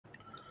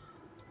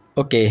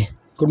Okay,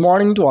 good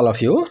morning to all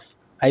of you.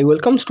 I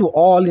welcomes to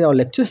all in our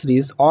lecture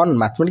series on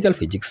mathematical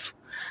physics,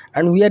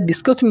 and we are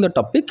discussing the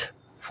topic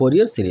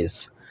Fourier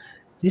series.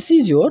 This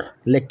is your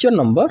lecture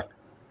number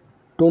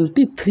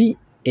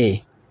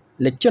 23a.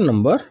 Lecture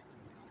number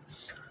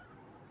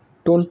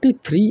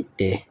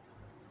 23a.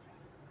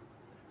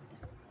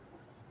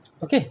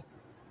 Okay.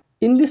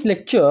 In this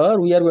lecture,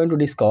 we are going to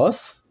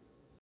discuss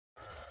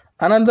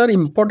another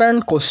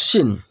important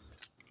question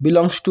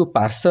belongs to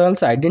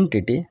Parseval's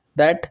identity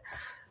that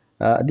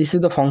this is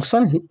the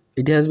function.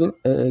 It has been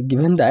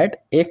given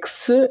that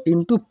x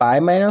into pi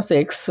minus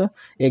x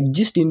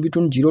exists in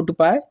between 0 to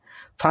pi.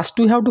 First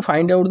we have to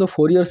find out the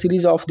Fourier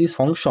series of this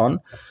function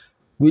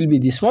will be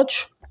this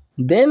much.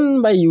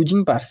 Then by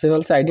using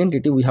Parseval's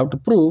identity we have to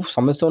prove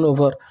summation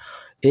over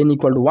n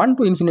equal to 1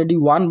 to infinity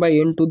 1 by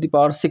n to the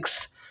power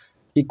 6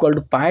 equal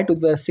to pi to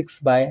the 6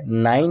 by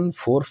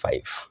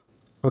 945.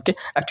 Okay,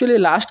 actually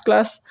last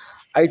class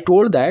I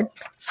told that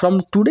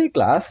from today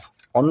class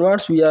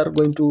onwards we are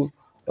going to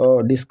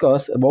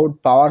discuss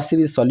about power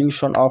series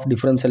solution of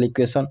differential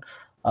equation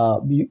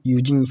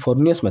using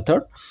Fourier's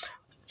method.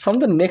 From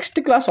the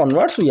next class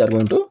onwards we are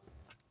going to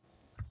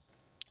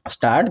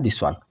start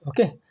this one.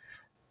 Okay,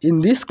 in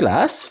this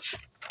class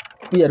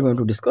we are going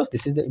to discuss,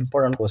 this is the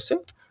important question,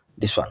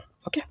 this one.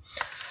 Okay,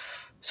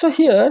 so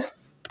here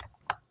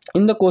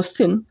in the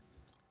question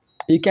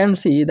you can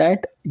see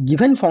that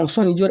given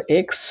function is your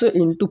x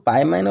into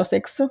pi minus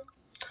x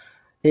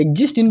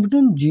exists in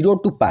between 0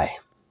 to pi,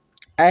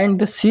 and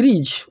the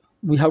series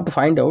we have to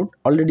find out,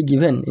 already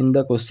given in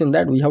the question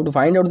that we have to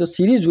find out the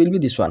series will be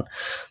this one.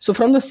 So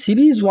from the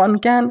series one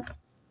can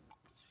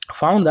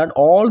found that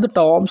all the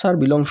terms are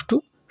belongs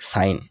to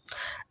sine,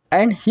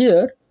 and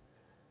here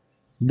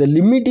the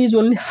limit is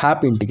only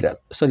half integral,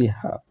 sorry,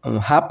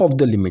 half of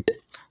the limit.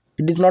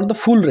 It is not the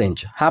full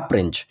range, half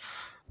range.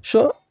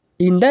 So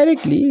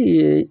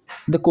indirectly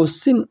the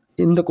question,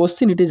 in the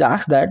question it is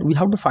asked that we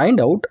have to find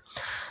out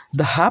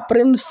the half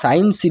range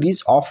sine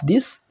series of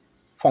this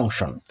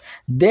function.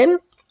 Then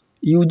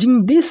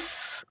using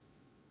this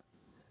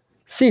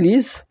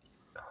series,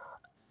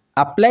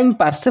 applying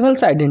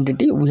Parseval's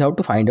identity, we have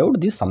to find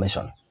out this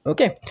summation.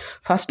 Okay,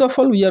 first of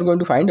all we are going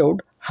to find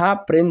out half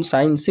range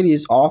sine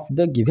series of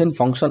the given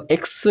function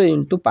x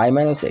into pi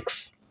minus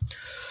x.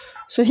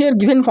 So here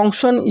given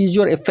function is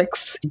your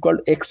fx equal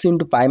to x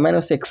into pi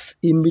minus x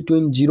in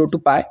between 0 to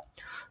pi.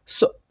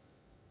 So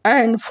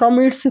and from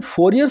its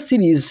Fourier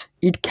series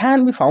it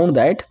can be found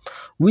that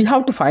we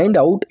have to find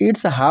out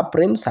its half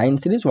range sine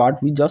series,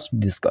 what we just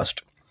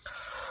discussed.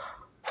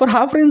 For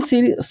half range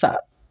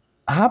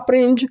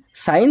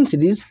sine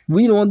series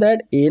we know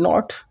that a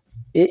naught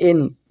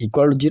an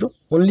equal to 0.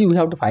 Only we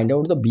have to find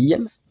out the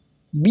bn.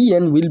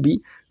 Bn will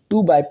be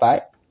 2 by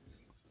pi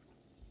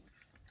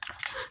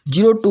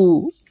 0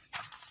 to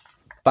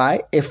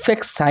pi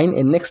fx sine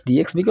nx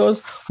dx,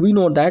 because we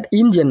know that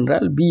in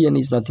general bn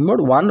is nothing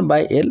but 1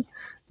 by l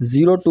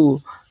 0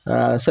 to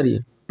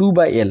 2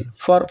 by l.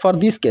 For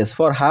this case,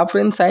 for half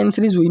range sine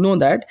series we know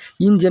that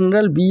in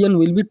general bn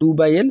will be 2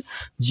 by l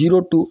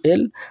 0 to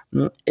l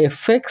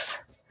fx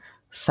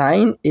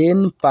sine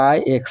n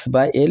pi x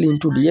by l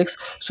into dx.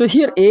 So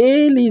here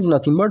l is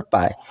nothing but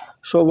pi.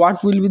 So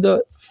what will be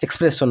the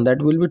expression?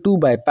 That will be 2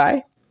 by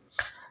pi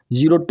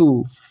 0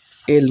 to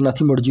l,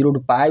 nothing but 0 to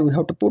pi. We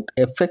have to put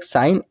fx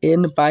sine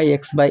n pi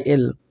x by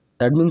l.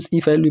 That means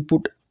if I will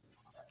put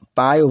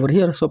pi over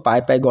here, so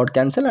pi got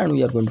cancelled, and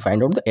we are going to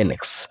find out the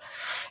nx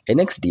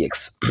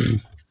dx.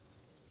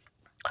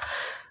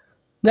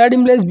 That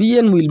implies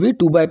bn will be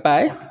 2 by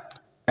pi,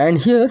 and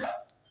here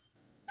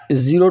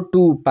 0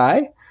 to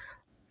pi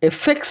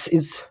fx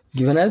is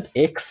given as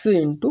x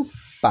into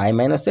pi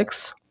minus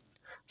x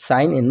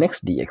sine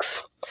nx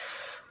dx.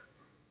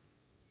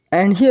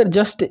 And here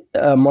just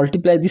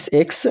multiply this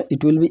x,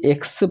 it will be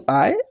x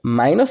pi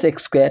minus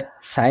x square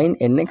sine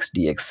nx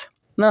dx.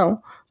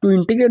 Now to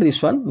integrate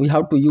this one we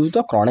have to use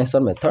the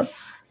Kronecker method.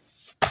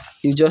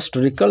 You just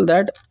recall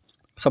that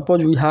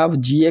suppose we have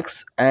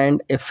gx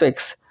and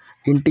fx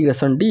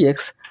integration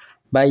dx.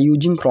 By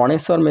using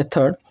Kronecker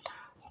method,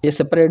 a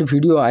separate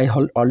video I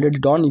already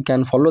done, you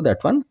can follow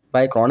that one.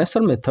 By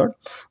Kronecker method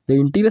the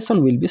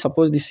integration will be,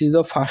 suppose this is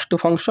the first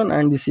function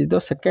and this is the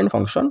second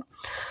function.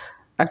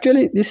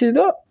 Actually this is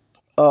the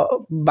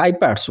by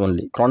parts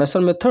only.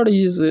 Kronecker method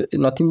is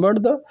nothing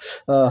but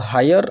the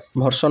higher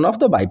version of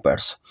the by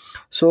parts.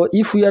 So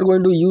if we are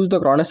going to use the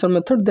Kronecker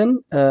method, then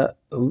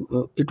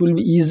it will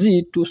be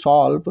easy to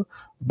solve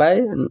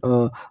by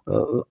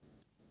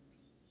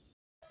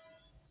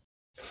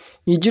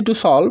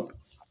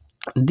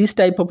this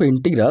type of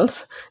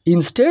integrals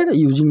instead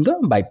using the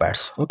by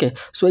parts. Okay,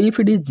 so if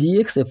it is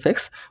gx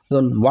fx,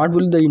 then what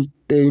will the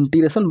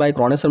integration by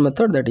Kronecker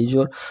method? That is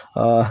your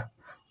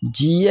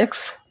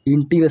gx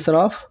integration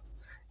of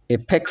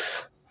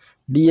fx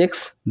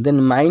dx,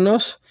 then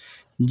minus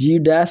g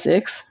dash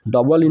x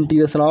double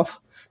integration of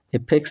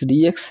fx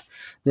dx,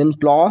 then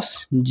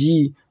plus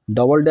g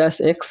double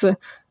dash x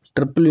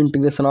triple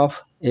integration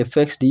of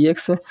fx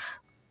dx,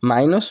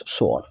 minus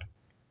so on.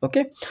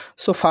 Okay,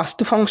 so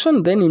first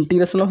function, then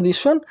integration of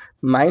this one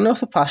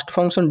minus first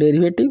function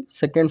derivative,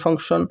 second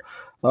function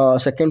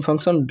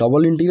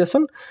double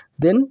integration,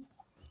 then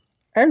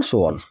and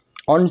so on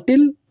until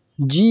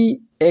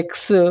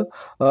gx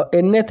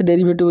nth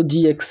derivative of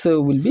gx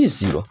will be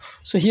 0.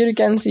 So here you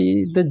can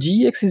see the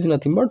gx is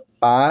nothing but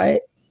pi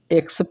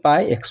x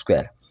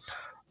square.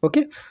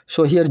 Okay,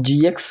 so here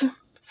gx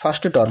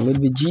first term will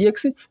be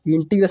gx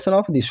integration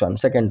of this one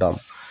second term.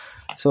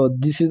 So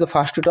this is the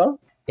first term,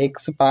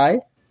 x pi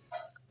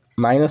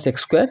minus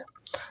x square,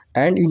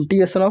 and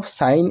integration of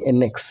sine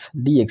nx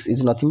dx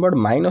is nothing but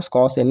minus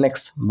cos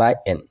nx by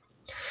n,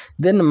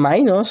 then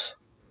minus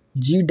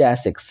g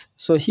dash x.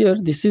 So here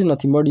this is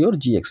nothing but your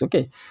gx.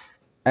 Okay,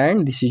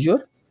 and this is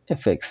your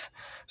fx.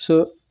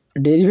 So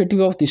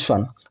derivative of this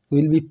one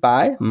will be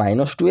pi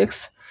minus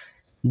 2x,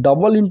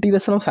 double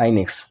integration of sine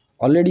x.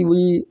 Already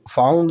we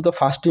found the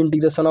first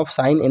integration of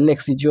sine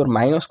nx is your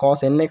minus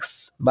cos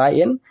nx by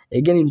n.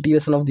 Again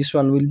integration of this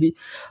one will be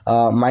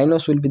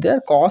minus will be there,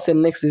 cos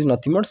nx is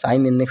nothing but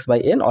sine nx by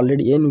n,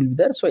 already n will be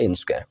there, so n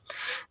square.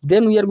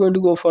 Then we are going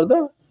to go for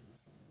the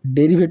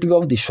derivative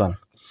of this one.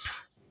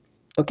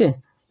 Okay,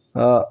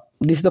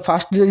 this is the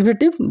first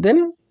derivative,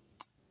 then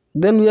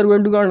we are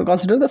going to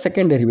consider the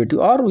second derivative,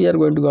 or we are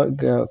going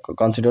to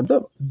consider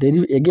the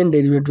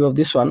derivative of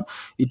this one.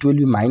 It will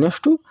be minus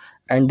 2,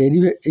 and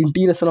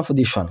integration of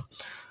this one.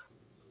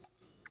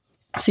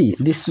 See,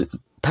 this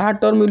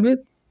third term will be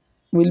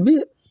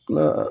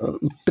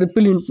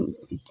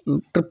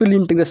triple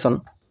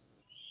integration,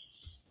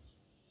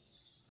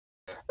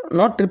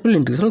 not triple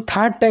integration,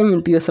 third time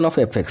integration of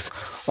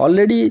fx.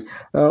 Already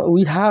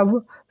we have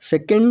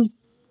second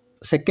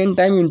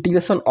time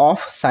integration of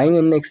sine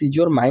nx is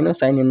your minus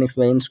sine nx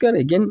by n square.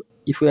 Again,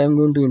 if I am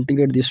going to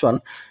integrate this one,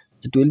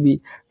 it will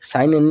be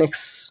sine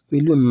nx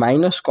will be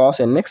minus cos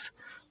nx.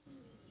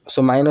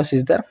 So minus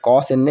is there,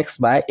 cos nx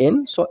by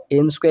n, so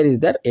n square is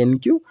there, n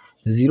cube,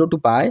 0 to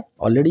pi,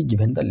 already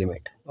given the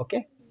limit.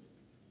 Okay,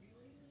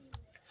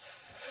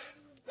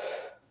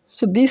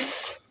 so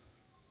this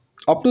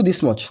up to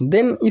this much.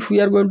 Then if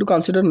we are going to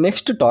consider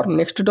next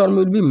term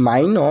will be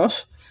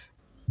minus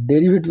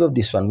derivative of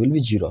this one will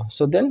be 0.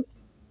 So then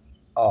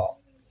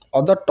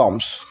other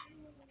terms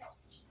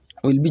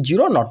will be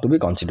 0, not to be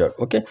considered.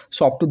 Okay,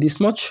 so up to this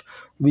much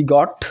we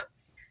got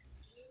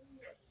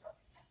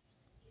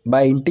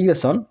by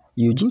integration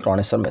using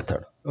Cronessor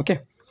method. Okay,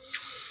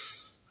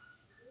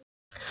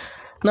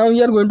 now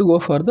we are going to go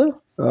for the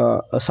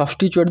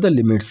substitute the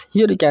limits.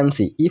 Here you can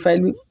see, if I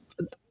will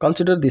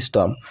consider this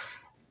term,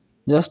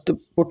 just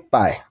put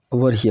pi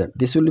over here,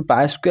 this will be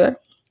pi square,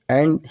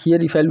 and here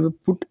if I will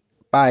put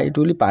pi, it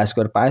will be pi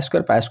square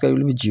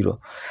will be 0.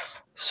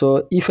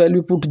 So if I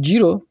will put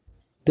 0,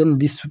 then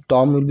this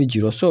term will be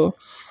 0. So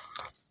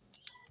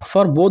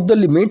for both the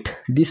limit,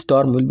 this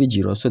term will be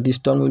 0, so this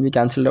term will be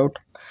cancelled out.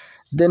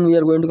 Then we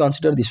are going to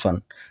consider this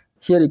one.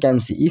 Here you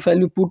can see, if I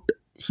will put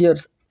here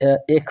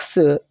x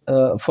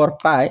for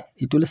pi,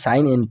 it will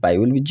sine n pi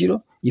will be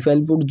 0. If I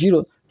will put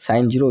 0,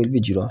 sine 0 will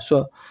be 0.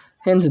 So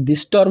hence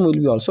this term will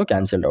be also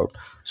cancelled out.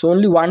 So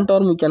only one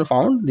term we can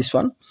found, this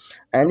one.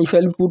 And if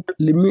I will put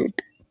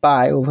limit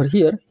pi over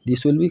here,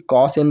 this will be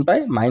cos n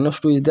pi,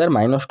 minus 2 is there,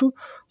 minus 2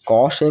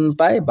 cos n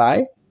pi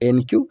by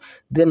n cube,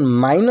 then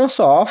minus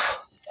of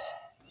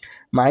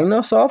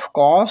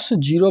cos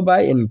 0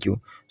 by n cube.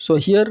 So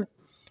here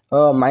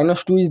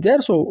minus 2 is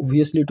there, so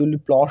obviously it will be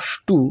plus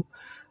 2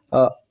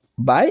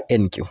 by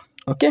n cube.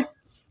 Okay,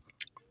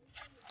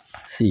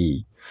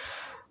 see,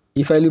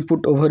 if I will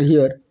put over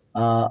here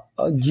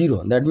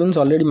 0, that means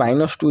already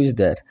minus 2 is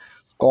there,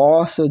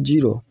 cos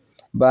 0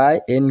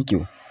 by n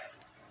cube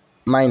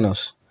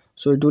minus,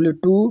 so it will be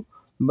 2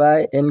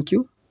 by n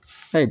cube,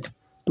 right,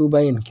 2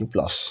 by n cube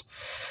plus.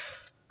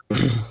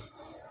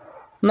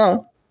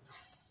 Now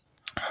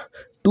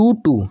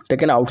 2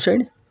 taken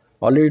outside,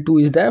 already 2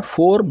 is there,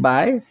 4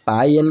 by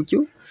pi n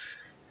cube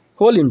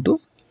whole into,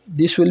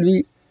 this will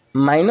be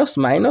minus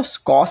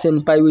cos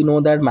n pi, we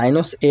know that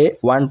minus a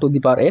 1 to the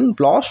power n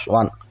plus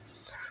 1.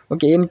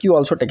 Okay, n cube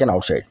also taken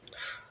outside.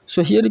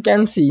 So here you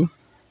can see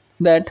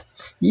that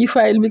if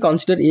I will be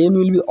consider n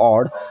will be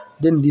odd,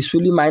 then this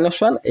will be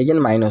minus 1,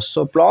 again minus,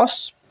 so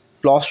plus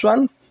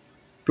 1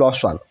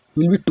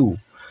 will be 2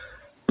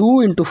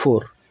 into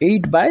 4,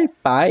 8 by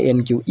pi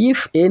n cube.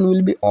 If n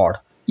will be odd,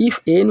 if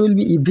n will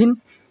be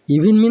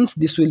even means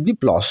this will be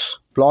plus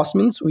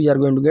means we are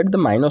going to get the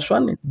minus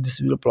 1, this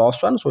will be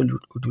plus 1, so it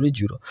will be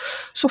 0.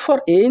 So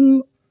for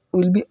n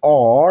will be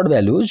odd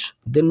values,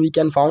 then we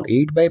can found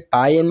 8 by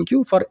pi n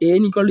cube. For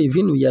n equal to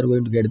even, we are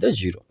going to get the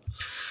 0.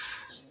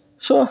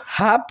 So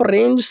half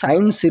range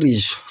sine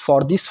series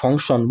for this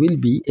function will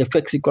be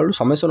fx equal to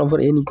summation over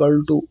n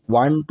equal to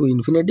 1 to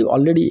infinity.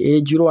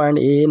 Already a0 and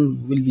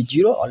an will be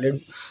 0.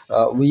 Already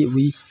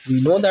we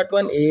know that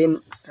one,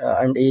 an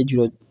and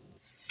a0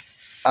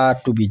 are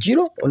to be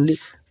 0. Only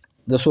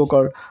the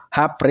so-called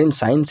half range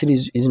sine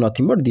series is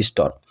nothing but this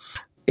term,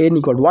 n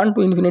equal to 1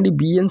 to infinity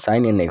bn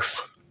sine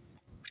nx.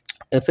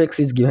 Fx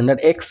is given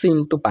that x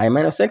into pi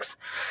minus x,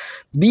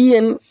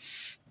 bn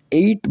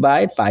 8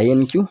 by pi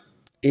n cube,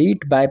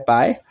 8 by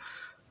pi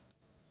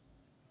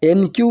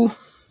nq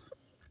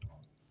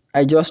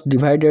I just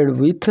divided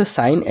with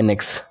sin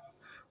nx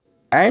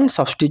and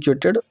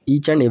substituted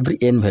each and every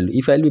n value.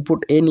 If I will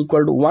put n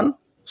equal to 1,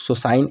 so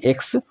sin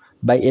x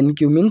by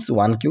nq means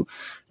 1q.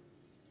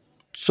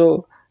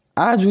 So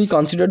as we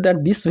consider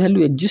that this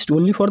value exists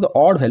only for the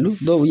odd value,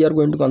 though we are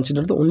going to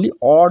consider the only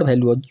odd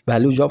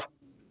values of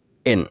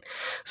n.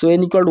 So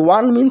n equal to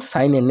 1 means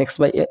sin nx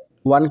by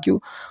 1q.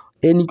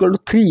 N equal to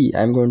 3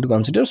 I am going to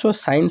consider, so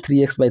sin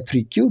 3x by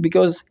 3q,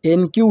 because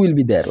nq will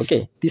be there.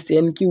 Okay, this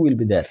nq will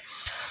be there.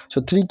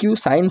 So 3q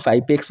sin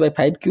 5x by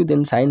 5q,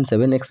 then sin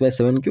 7x by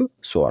 7q,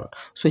 so on.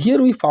 So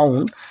here we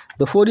found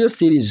the Fourier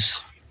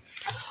series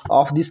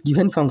of this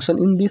given function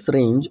in this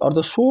range, or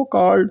the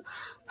so-called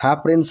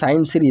half-range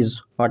sine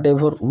series.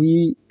 Whatever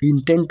we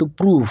intend to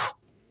prove,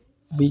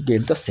 we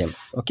get the same.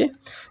 Okay,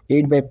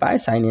 8 by pi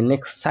sin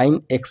nx,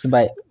 sin x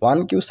by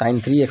 1q,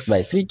 sin 3x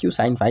by 3q,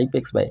 sin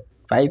 5x by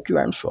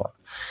 5q, and so on.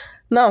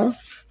 Now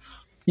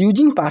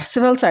using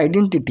Parseval's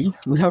identity,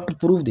 we have to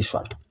prove this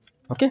one.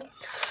 Okay,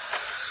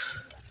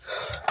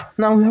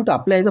 now we have to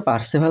apply the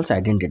Parseval's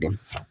identity.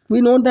 We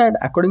know that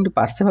according to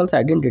Parseval's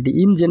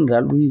identity, in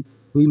general, we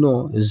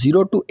know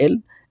 0 to L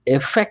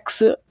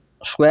fx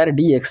square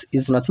dx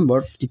is nothing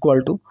but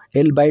equal to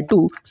L by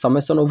 2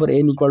 summation over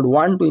n equal to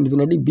 1 to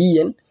infinity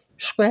bn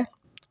square.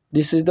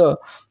 This is the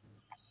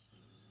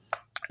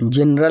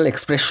general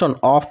expression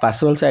of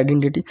Parseval's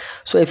identity.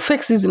 So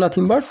fx is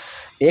nothing but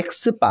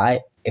x pi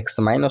x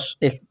minus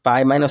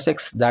pi minus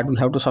x, that we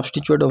have to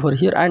substitute over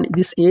here, and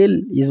this L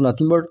is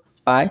nothing but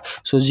pi.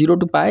 So 0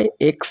 to pi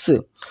x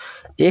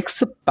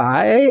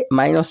pi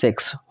minus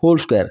x whole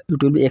square,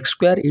 it will be x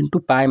square into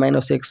pi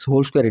minus x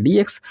whole square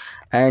dx,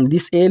 and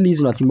this L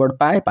is nothing but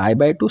pi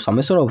by 2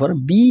 summation over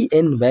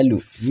bn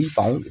value. We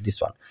found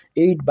this one,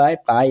 8 by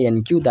pi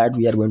nq, that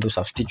we are going to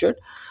substitute.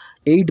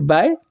 8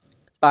 by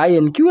pi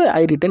nq,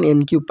 I written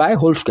nq pi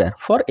whole square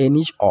for n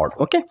is odd.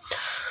 Okay,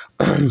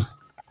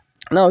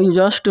 now you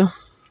just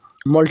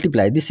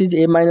multiply. This is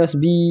a minus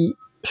b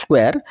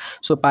square,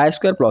 so pi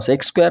square plus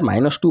x square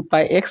minus 2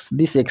 pi x,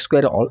 this x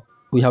square all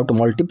we have to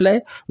multiply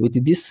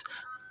with this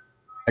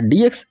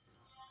dx,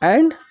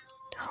 and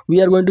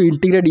we are going to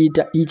integrate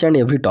each and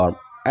every term.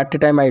 At the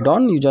time I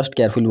done, you just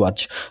carefully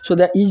watch. So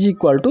that is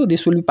equal to,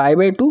 this will be pi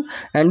by 2,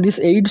 and this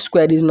 8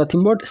 square is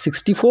nothing but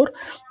 64,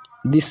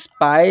 this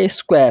pi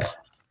square,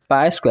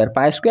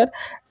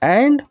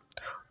 and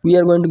we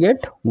are going to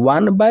get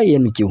 1 by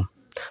nq.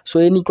 So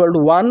n equal to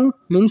 1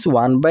 means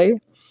 1 by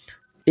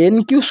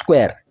nq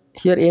square.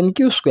 Here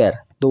nq square,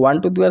 the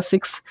 1 to the power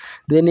 6,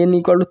 then n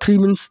equal to 3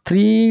 means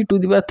 3 to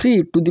the power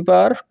 3 to the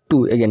power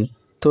 2 again,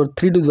 so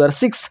 3 to the power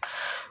 6,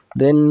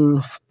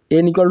 then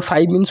n equal to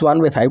 5 means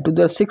 1 by 5 to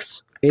the power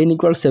 6, n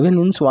equal to 7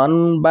 means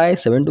 1 by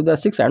 7 to the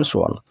 6, and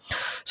so on.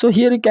 So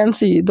here you can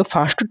see the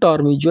first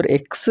term is your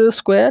x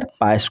square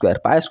pi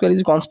square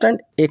is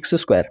constant, x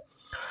square.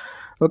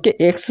 Okay,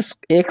 x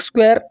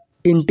square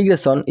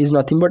integration is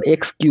nothing but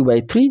x cube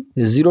by 3,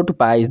 0 to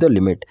pi is the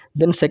limit.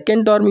 Then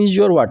second term is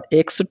your what,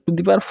 x to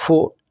the power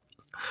 4,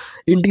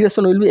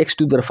 integration will be x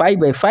to the power 5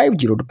 by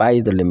 5, 0 to pi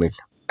is the limit.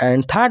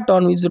 And third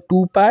term is the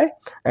 2 pi,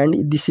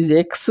 and this is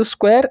x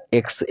square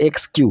x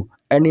cube,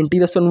 and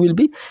integration will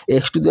be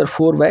x to the power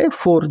 4 by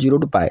 4, 0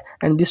 to pi,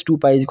 and this 2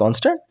 pi is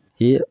constant.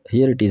 Here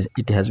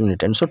it has been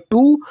written. So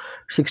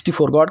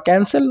 264 got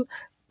cancel,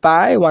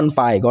 pi 1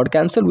 pi got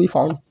cancel, we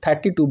found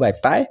 32 by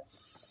pi,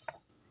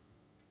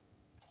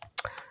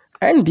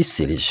 and this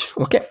series.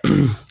 Okay,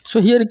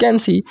 so here you can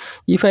see,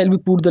 if I will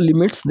put the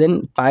limits,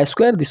 then pi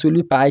square, this will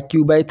be pi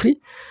cube by 3,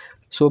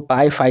 so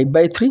pi 5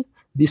 by 3,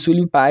 this will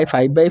be pi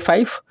 5 by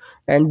 5,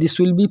 and this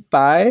will be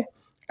pi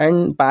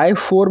and pi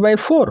 4 by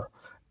 4,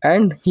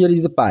 and here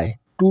is the pi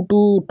 2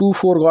 to 2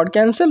 4 got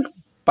cancelled,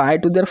 pi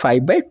to their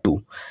 5 by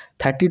 2,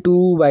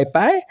 32 by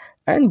pi,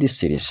 and this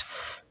series.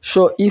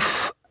 So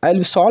if I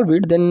will solve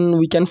it, then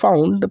we can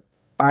found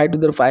pi to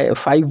the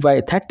 5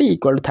 by 30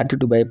 equal to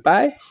 32 by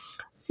pi,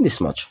 this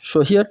much.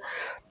 So here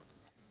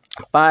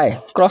pi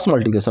cross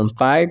multiplication,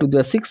 pi to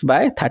the 6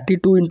 by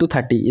 32 into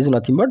 30 is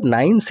nothing but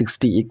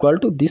 960 equal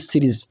to, this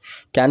series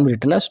can be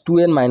written as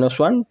 2n minus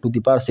 1 to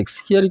the power 6.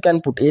 Here you can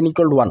put n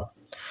equal to 1.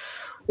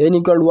 N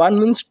equal to 1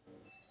 means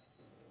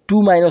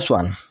 2 minus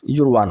 1 is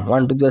your 1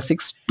 to the power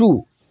 6,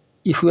 2.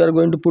 If we are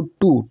going to put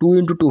 2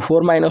 into 2,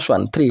 4 minus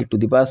 1, 3 to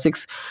the power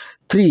 6,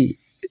 3,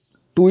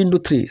 2 into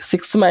 3,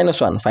 6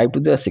 minus 1, 5 to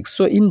the 6.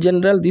 So in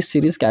general, this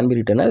series can be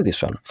written as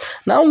this one.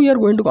 Now we are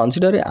going to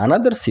consider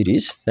another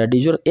series, that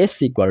is your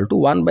s equal to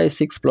 1 by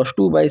 6 plus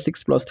 2 by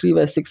 6 plus 3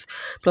 by 6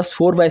 plus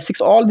 4 by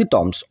 6, all the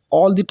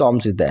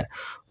terms is there,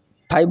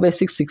 5 by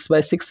 6, 6 by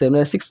 6, 7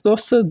 by 6.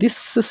 So this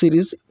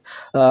series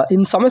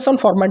in summation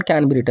format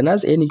can be written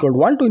as n equal to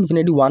 1 to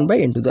infinity 1 by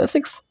n to the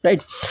 6,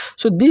 right?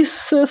 So this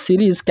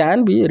series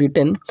can be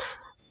written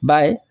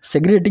by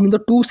segregating the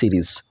two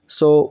series.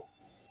 So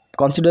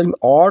considering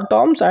odd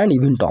terms and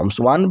even terms,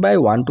 1 by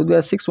 1 to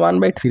the 6, 1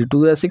 by 3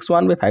 to the 6,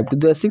 1 by 5 to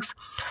the 6,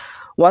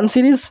 one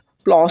series,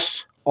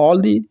 plus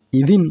all the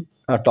even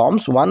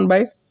terms, 1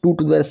 by 2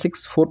 to the power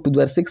 6, 4 to the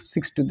power 6,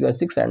 6 to the power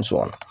 6, and so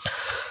on.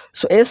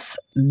 So S,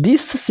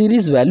 this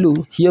series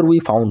value here we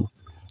found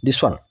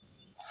this one.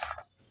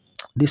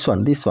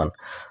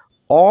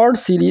 Odd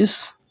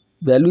series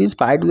value is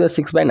pi to the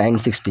 6 by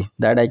 960.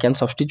 That I can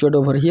substitute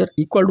over here,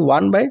 equal to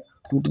 1 by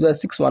 2 to the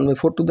 6, 1 by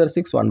 4 to the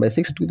 6, 1 by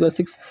 6 to the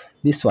 6.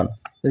 This one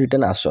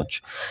written as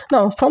such.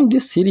 Now from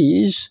this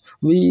series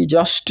we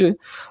just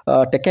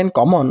taken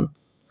common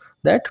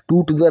that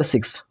 2 to the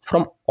 6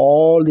 from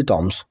all the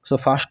terms. So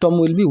first term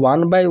will be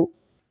 1 by 2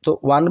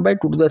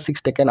 to the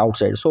 6 taken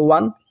outside. So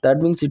 1, that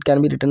means it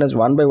can be written as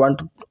 1 by 1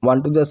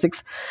 to the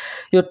 6.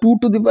 Here 2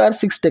 to the power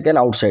 6 taken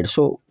outside.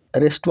 So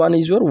rest one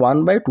is your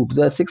 1 by 2 to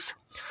the 6.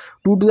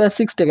 2 to the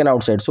 6 taken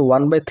outside. So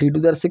 1 by 3 to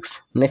the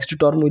 6. Next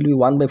term will be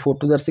 1 by 4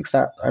 to the 6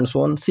 and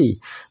so on. See,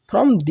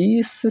 from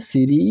this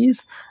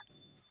series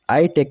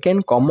I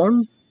taken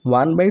common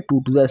 1 by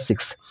 2 to the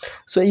 6.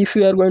 So if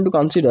you are going to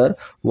consider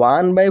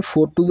 1 by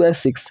 4 to the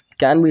 6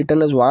 can be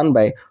written as 1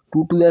 by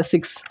 2 to the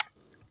 6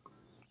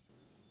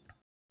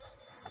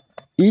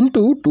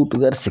 into 2 to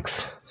the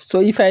 6. So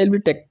if I will be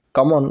take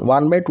common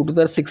 1 by 2 to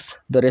the 6,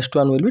 the rest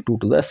one will be 2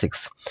 to the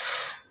 6.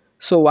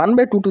 So 1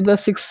 by 2 to the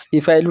 6,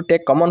 if I will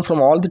take common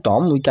from all the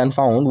term, we can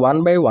found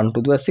 1 by 1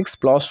 to the 6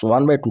 plus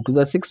 1 by 2 to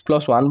the 6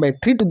 plus 1 by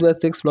 3 to the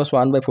 6 plus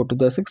 1 by 4 to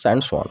the 6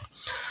 and so on.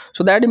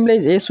 So that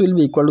implies S will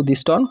be equal to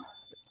this term.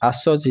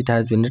 As such it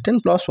has been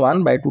written, plus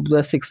 1 by 2 to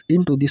the 6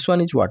 into this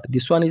one is what?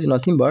 This one is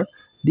nothing but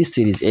this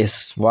series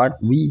S, what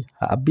we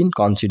have been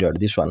considered.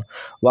 This one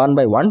 1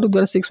 by 1 to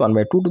the 6, 1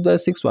 by 2 to the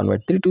 6, 1 by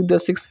 3 to the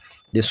 6.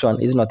 This one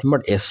is nothing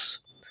but S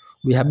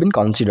we have been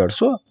considered.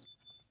 So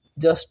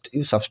just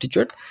you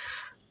substitute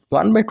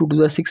 1 by 2 to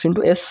the 6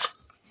 into S.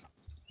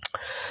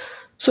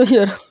 So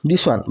here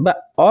this one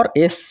or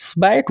S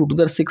by 2 to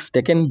the 6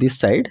 taken this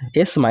side,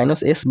 S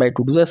minus S by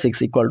 2 to the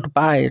 6 equal to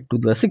pi to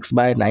the 6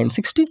 by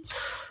 960.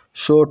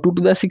 So 2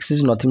 to the 6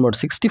 is nothing but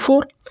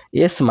 64.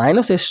 S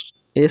minus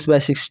S by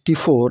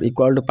 64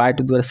 equal to pi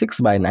to the 6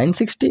 by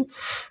 960.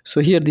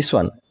 So here this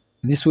one,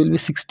 this will be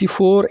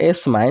 64.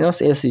 S minus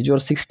S is your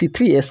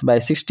 63. S by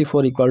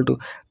 64 equal to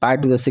pi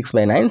to the 6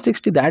 by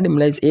 960. That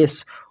implies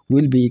S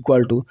will be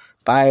equal to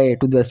pi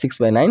to the 6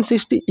 by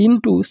 960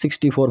 into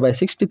 64 by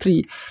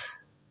 63.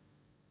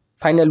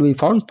 Finally we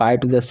found pi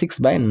to the 6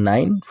 by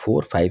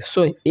 945.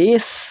 So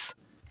S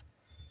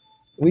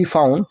we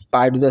found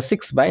pi to the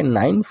 6 by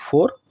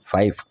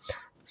 945.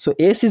 So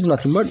S is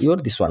nothing but your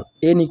this one,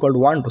 n equal to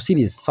 1 to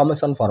series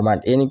summation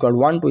format, n equal to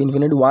 1 to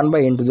infinity 1 by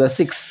n to the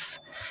 6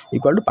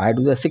 equal to pi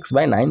to the 6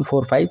 by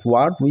 945,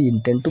 what we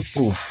intend to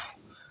prove.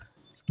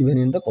 It's given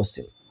in the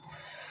question.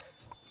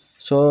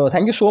 So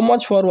thank you so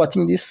much for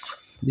watching this.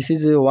 This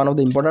is one of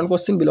the important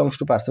question, belongs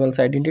to Parseval's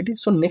identity.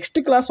 So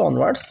next class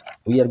onwards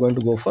we are going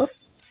to go for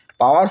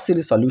power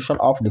series solution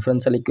of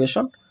differential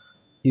equation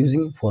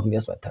using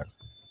Fourier's method.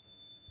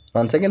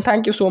 Once again,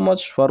 thank you so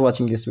much for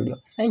watching this video.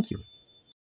 Thank you.